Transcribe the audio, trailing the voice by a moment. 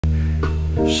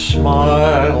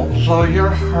Smile though your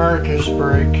heart is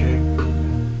breaking.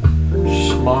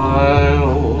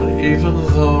 Smile even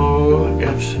though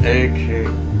it's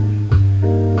aching.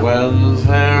 When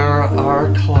there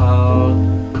are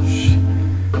clouds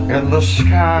in the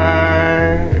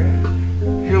sky,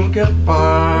 you'll get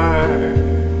by.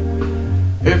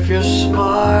 If you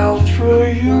smile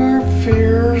through your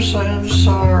fears and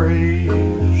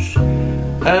sorries,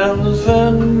 and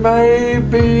then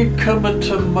maybe coming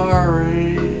to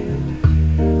marry,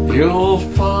 you'll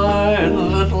find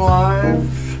that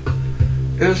life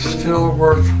is still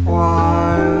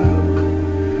worthwhile.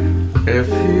 If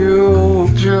you'll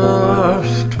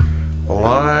just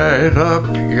light up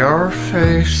your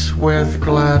face with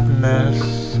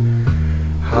gladness,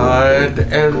 hide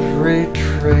every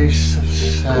trace of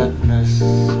sadness,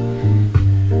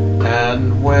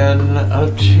 and when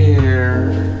a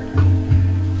tear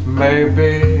may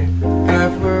be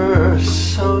ever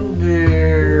so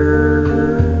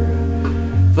near,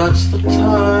 that's the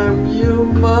time you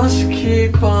must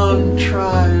keep on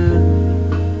trying.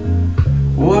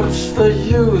 What's the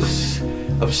use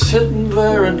of sitting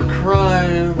there and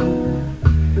crying?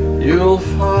 You'll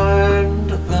find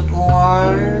that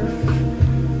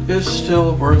life is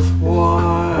still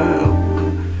worthwhile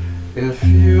if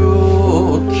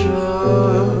you'll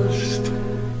just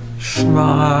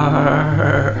smile.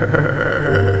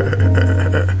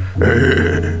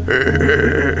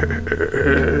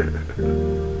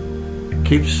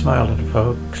 Keep smiling,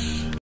 folks.